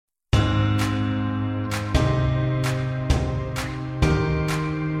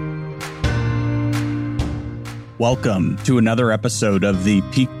Welcome to another episode of the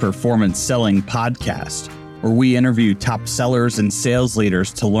Peak Performance Selling Podcast, where we interview top sellers and sales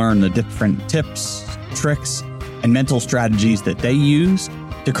leaders to learn the different tips, tricks, and mental strategies that they use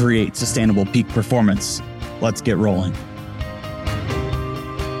to create sustainable peak performance. Let's get rolling.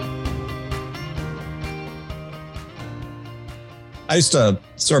 I used to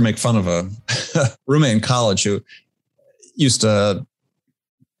sort of make fun of a roommate in college who used to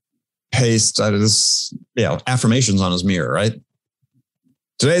paste affirmations on his mirror, right?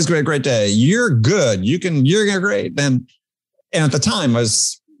 Today's a great day. You're good. You're great. And at the time I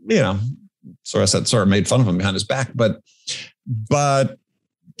was, sort of made fun of him behind his back, but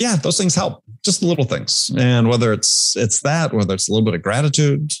yeah, those things help, just the little things. And whether it's that, whether it's a little bit of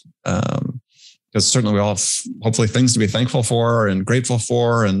gratitude, because certainly we all have hopefully things to be thankful for and grateful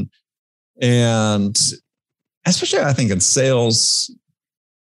for. And especially I think in sales,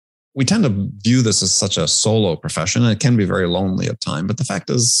 we tend to view this as such a solo profession, and it can be very lonely at times. But the fact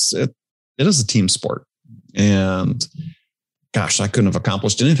is, it is a team sport. And gosh, I couldn't have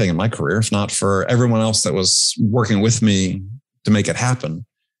accomplished anything in my career if not for everyone else that was working with me to make it happen.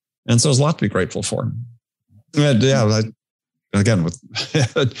 And so there's a lot to be grateful for. And again, with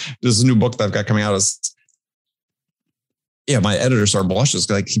this new book that I've got coming out my editor started blushes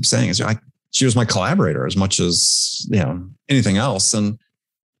because I keep saying she was my collaborator as much as anything else. And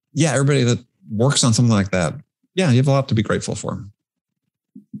everybody that works on something like that, you have a lot to be grateful for.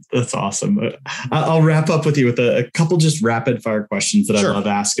 That's awesome. I'll wrap up with you with a couple just rapid fire questions that Sure. I love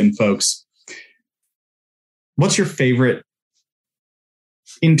asking folks. What's your favorite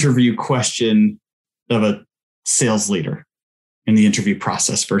interview question of a sales leader in the interview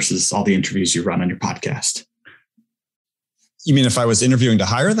process versus all the interviews you run on your podcast? You mean if I was interviewing to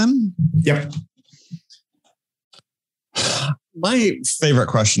hire them? Yep. My favorite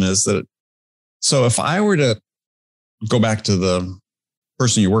question is so if I were to go back to the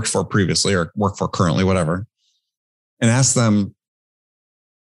person you worked for previously or work for currently, whatever, and ask them,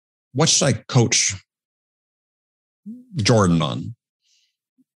 what should I coach Jordan on?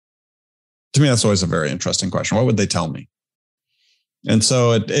 To me, that's always a very interesting question. What would they tell me? And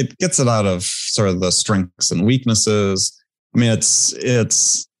so it gets it out of sort of the strengths and weaknesses. I mean,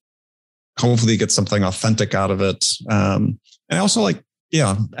 it's hopefully you get something authentic out of it. And I also like,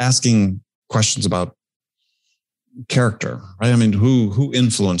 asking questions about character, right? I mean, who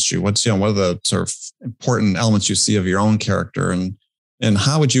influenced you? What are the sort of important elements you see of your own character, and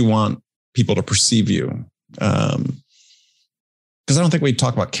how would you want people to perceive you? Because I don't think we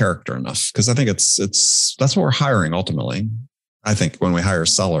talk about character enough, because I think that's what we're hiring ultimately. I think when we hire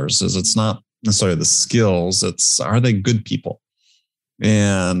sellers it's not necessarily the skills, are they good people?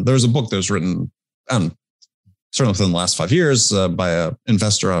 And there's a book that was written, certainly within the last 5 years, by an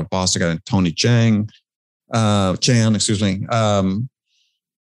investor out of Boston, a guy named Tony Chan,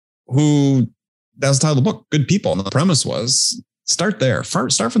 who, that was the title of the book, Good People. And the premise was, start there.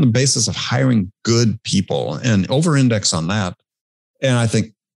 Start from the basis of hiring good people and over-index on that. And I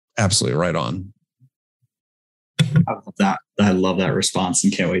think absolutely right on. I love that. I love that response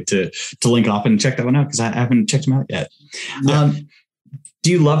and can't wait to link up and check that one out because I haven't checked them out yet. Yeah. Do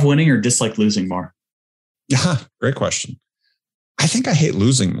you love winning or dislike losing more? Yeah, great question. I think I hate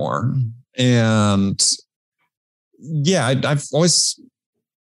losing more. And I've always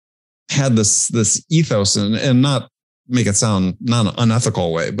had this ethos and not make it sound not an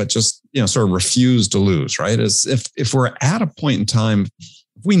unethical way, but just, sort of refuse to lose, right? As if we're at a point in time,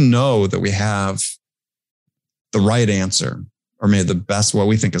 if we know that we have the right answer or maybe what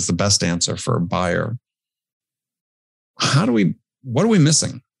we think is the best answer for a buyer, what are we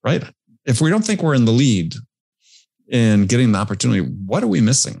missing, right? If we don't think we're in the lead in getting the opportunity, what are we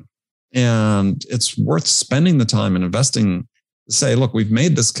missing? And it's worth spending the time and investing to say, look, we've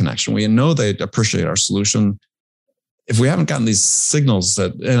made this connection. We know they appreciate our solution. If we haven't gotten these signals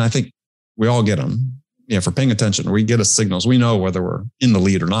and I think we all get them, if we're paying attention, we get a signals, we know whether we're in the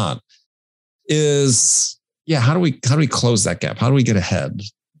lead or not, how do we close that gap? How do we get ahead?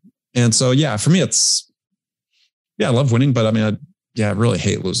 And so, for me, I love winning, but I mean, I really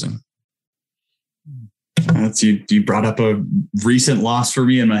hate losing. You brought up a recent loss for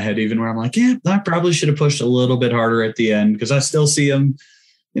me in my head, even where I'm like, I probably should have pushed a little bit harder at the end because I still see them,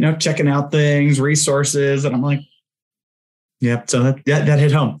 checking out things, resources. And I'm like, so that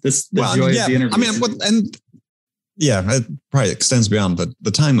hit home. The joy of the interview. I mean, it probably extends beyond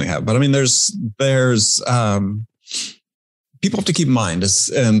the time we have. But I mean, there's people have to keep in mind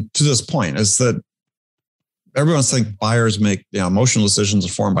and to this point is that everyone's think buyers make emotional decisions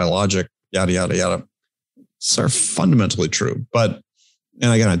informed by logic, yada, yada, yada. It's fundamentally true. But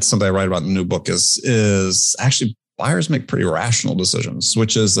and again, something I write about in the new book is actually buyers make pretty rational decisions,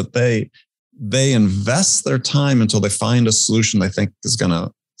 which is that they invest their time until they find a solution they think is going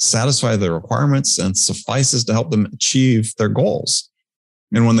to satisfy their requirements and suffices to help them achieve their goals.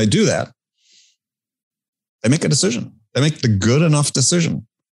 And when they do that, they make a decision. They make the good enough decision.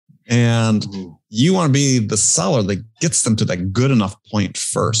 And you want to be the seller that gets them to that good enough point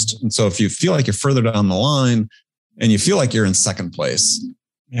first. And so if you feel like you're further down the line and you feel like you're in second place,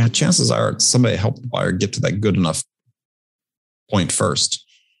 yeah, chances are somebody helped the buyer get to that good enough point first.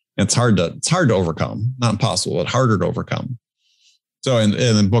 And it's hard to overcome, not impossible, but harder to overcome. So in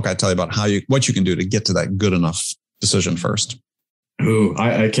the book, I tell you about what you can do to get to that good enough decision first. Ooh,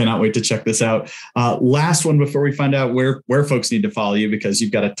 I cannot wait to check this out. Last one before we find out where folks need to follow you, because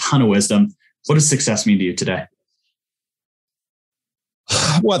you've got a ton of wisdom. What does success mean to you today?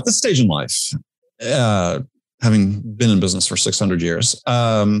 Well, at this stage in life, having been in business for 600 years,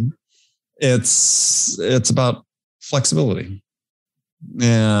 it's about flexibility.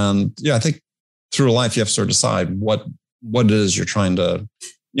 And yeah, I think through life, you have to sort of decide what it is you're trying to,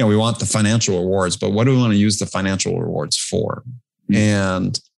 we want the financial rewards, but what do we want to use the financial rewards for? Mm-hmm.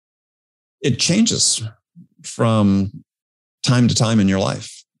 And it changes from time to time in your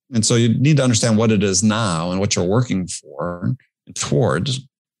life. And so you need to understand what it is now and what you're working for and towards.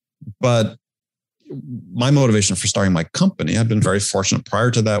 But my motivation for starting my company, I've been very fortunate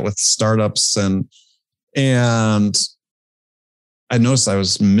prior to that with startups, and I noticed I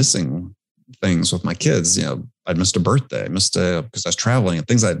was missing things with my kids. I'd missed a birthday, because I was traveling, and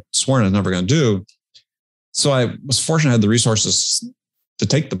things I'd sworn I was never going to do. So I was fortunate I had the resources to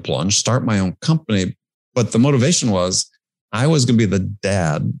take the plunge, start my own company. But the motivation was I was going to be the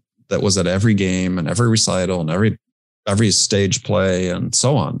dad that was at every game and every recital and every stage play and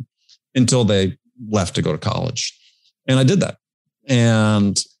so on until they left to go to college. And I did that.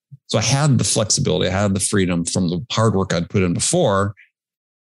 And so I had the flexibility, I had the freedom from the hard work I'd put in before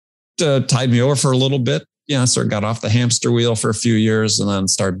to tide me over for a little bit. I sort of got off the hamster wheel for a few years and then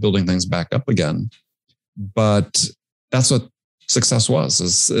started building things back up again. But that's what success was,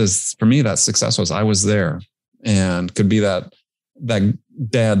 is for me, that success was I was there and could be that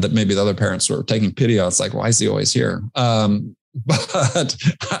dad that maybe the other parents were taking pity on. It's like, why is he always here? But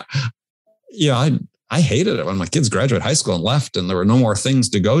I hated it when my kids graduated high school and left and there were no more things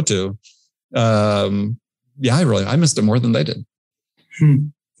to go to. I missed it more than they did.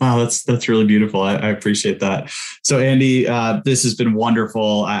 Wow, that's really beautiful. I appreciate that. So Andy, this has been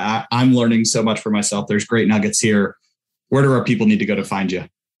wonderful. I'm learning so much for myself. There's great nuggets here. Where do our people need to go to find you?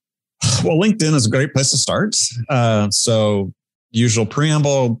 Well, LinkedIn is a great place to start. So usual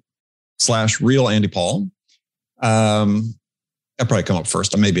preamble /real Andy Paul. I'll probably come up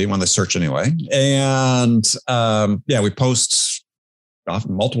first, maybe when they search anyway. And we post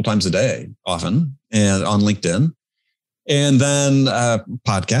often multiple times a day, often, and on LinkedIn. And then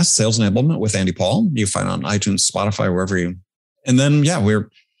podcast, Sales Enablement with Andy Paul. You find it on iTunes, Spotify, wherever you. And then,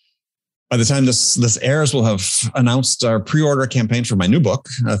 by the time this airs, we'll have announced our pre-order campaign for my new book,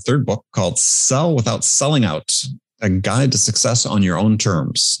 a third book called Sell Without Selling Out, a guide to success on your own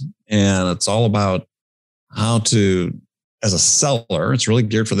terms. And it's all about how to, as a seller, it's really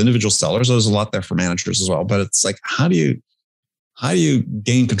geared for the individual sellers. There's a lot there for managers as well, but it's like, how do you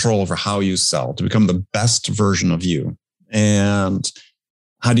gain control over how you sell to become the best version of you? And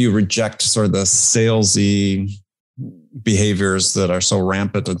how do you reject sort of the salesy behaviors that are so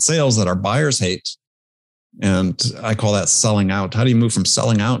rampant in sales that our buyers hate? And I call that selling out. How do you move from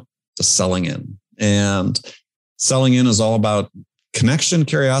selling out to selling in? And selling in is all about connection,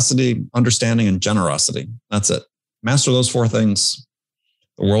 curiosity, understanding, and generosity. That's it. Master those four things.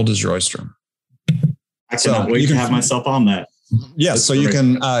 The world is your oyster. I cannot wait to have myself on that. Yeah. So you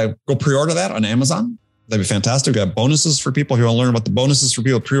can go pre-order that on Amazon. That'd be fantastic. We have bonuses for people who want to learn about the bonuses for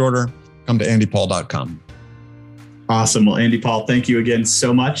people to pre-order. Come to andypaul.com. Awesome. Well, Andy Paul, thank you again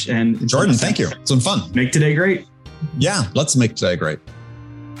so much. And Jordan, thank you. It's been fun. Make today great. Yeah, let's make today great.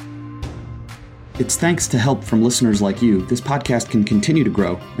 It's thanks to help from listeners like you, this podcast can continue to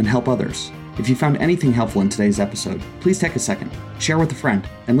grow and help others. If you found anything helpful in today's episode, please take a second, share with a friend,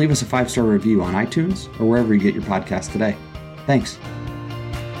 and leave us a 5-star review on iTunes or wherever you get your podcast today. Thanks.